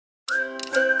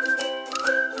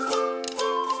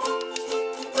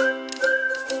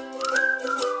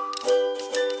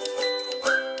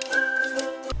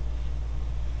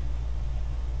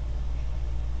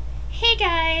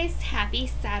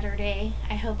Saturday.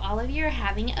 I hope all of you are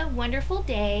having a wonderful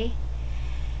day.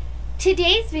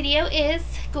 Today's video is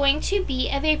going to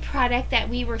be of a product that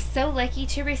we were so lucky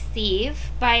to receive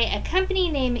by a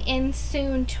company named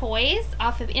Soon Toys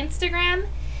off of Instagram.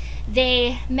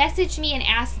 They messaged me and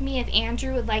asked me if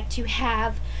Andrew would like to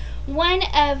have one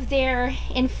of their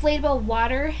inflatable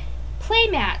water play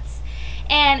mats.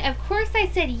 And of course I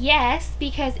said yes,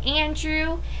 because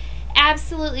Andrew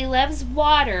absolutely loves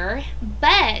water,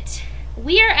 but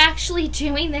we are actually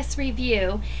doing this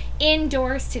review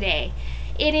indoors today.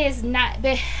 It is not,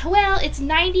 well, it's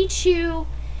 92,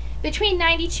 between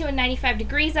 92 and 95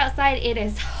 degrees outside. It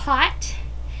is hot.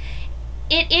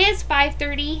 It is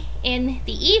 5:30 in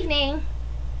the evening,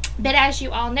 but as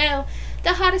you all know,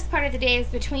 the hottest part of the day is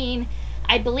between,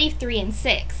 I believe, 3 and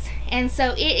 6. And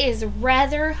so it is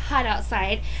rather hot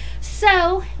outside.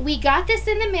 So we got this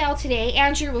in the mail today.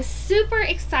 Andrew was super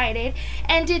excited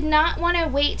and did not want to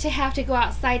wait to have to go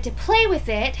outside to play with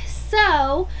it.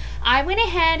 So I went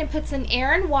ahead and put some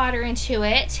air and water into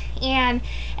it. And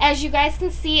as you guys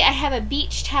can see, I have a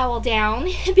beach towel down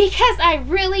because I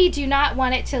really do not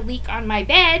want it to leak on my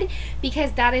bed,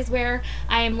 because that is where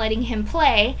I am letting him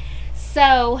play.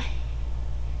 So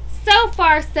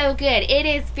far so good. It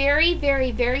is very,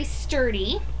 very, very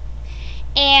sturdy,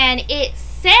 and it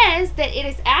says that it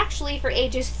is actually for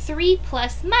ages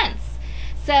 3+ months.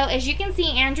 So as you can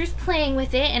see, Andrew's playing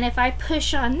with it, and if I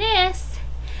push on this,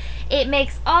 it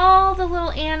makes all the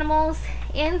little animals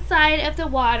inside of the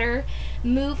water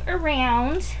move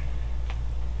around.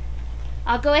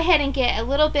 I'll go ahead and get a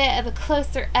little bit of a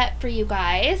closer up for you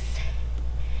guys.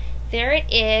 There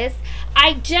it is.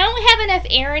 I don't have enough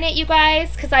air in it, you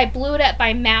guys, because I blew it up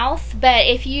by mouth, but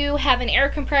if you have an air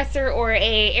compressor or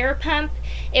a air pump,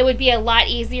 it would be a lot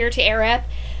easier to air up.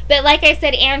 But like I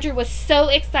said, Andrew was so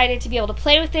excited to be able to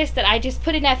play with this that I just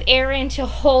put enough air in to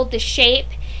hold the shape,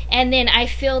 and then I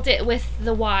filled it with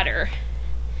the water.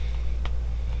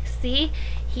 See?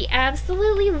 He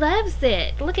absolutely loves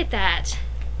it. Look at that.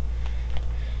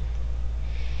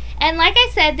 And like I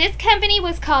said, this company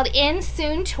was called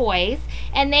Soon Toys,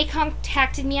 and they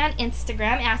contacted me on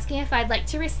Instagram asking if I'd like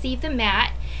to receive the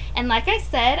mat. And like I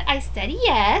said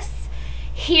yes.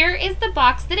 Here is the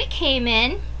box that it came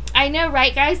in. I know,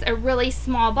 right guys? A really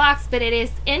small box, but it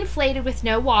is inflated with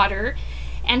no water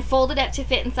and folded up to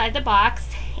fit inside the box.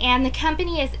 And the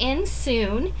company is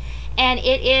Soon, and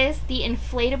it is the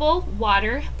inflatable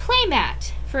water play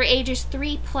mat for ages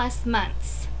 3+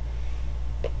 months.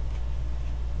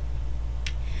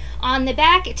 On the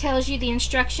back, it tells you the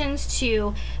instructions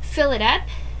to fill it up.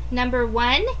 Number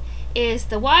 1 is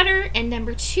the water, and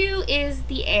number 2 is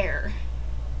the air.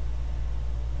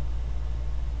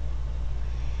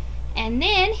 And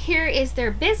then here is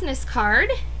their business card.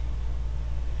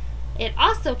 It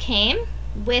also came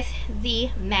with the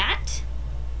mat.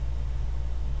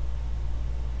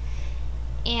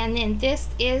 And then this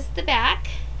is the back.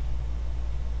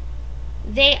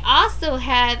 They also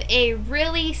have a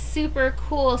really super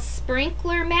cool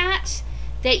sprinkler mat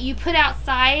that you put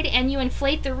outside, and you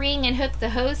inflate the ring and hook the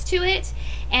hose to it,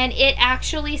 and it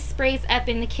actually sprays up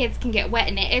and the kids can get wet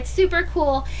in it. It's super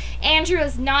cool. Andrew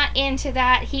is not into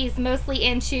that. He's mostly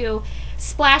into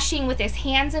splashing with his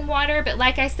hands in water, but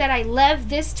like I said, I love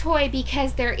this toy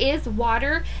because there is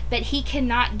water, but he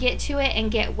cannot get to it and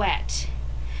get wet.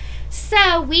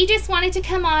 So we just wanted to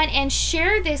come on and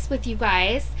share this with you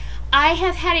guys. I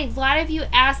have had a lot of you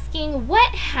asking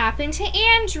what happened to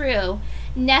Andrew.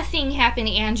 Nothing happened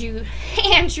to Andrew.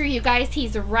 Andrew, you guys,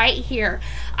 he's right here.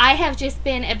 I have just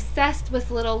been obsessed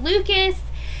with little Lucas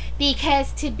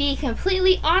because, to be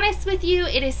completely honest with you,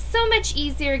 it is so much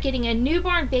easier getting a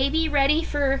newborn baby ready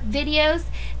for videos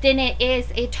than it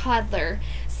is a toddler.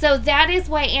 So that is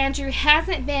why Andrew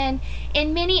hasn't been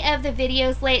in many of the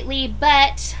videos lately,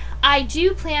 but I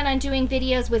do plan on doing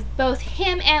videos with both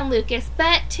him and Lucas.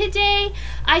 But today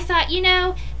I thought, you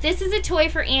know, this is a toy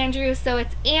for Andrew, so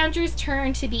it's Andrew's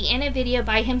turn to be in a video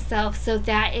by himself, so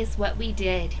that is what we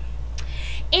did.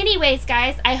 Anyways,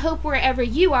 guys, I hope wherever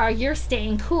you are, you're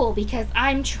staying cool, because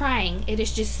I'm trying. It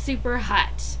is just super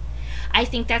hot. I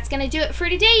think that's going to do it for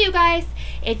today, you guys.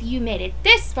 If you made it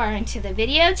this far into the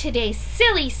video, today's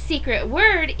silly secret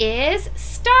word is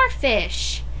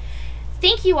starfish.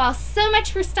 Thank you all so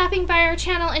much for stopping by our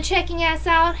channel and checking us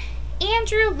out.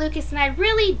 Andrew, Lucas, and I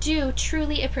really do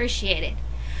truly appreciate it.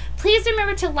 Please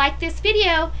remember to like this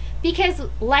video, because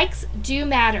likes do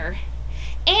matter.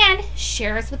 And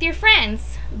share us with your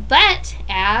friends. But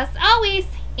as always,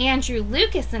 Andrew,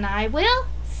 Lucas, and I will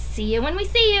see you when we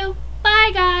see you. Bye,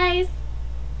 guys.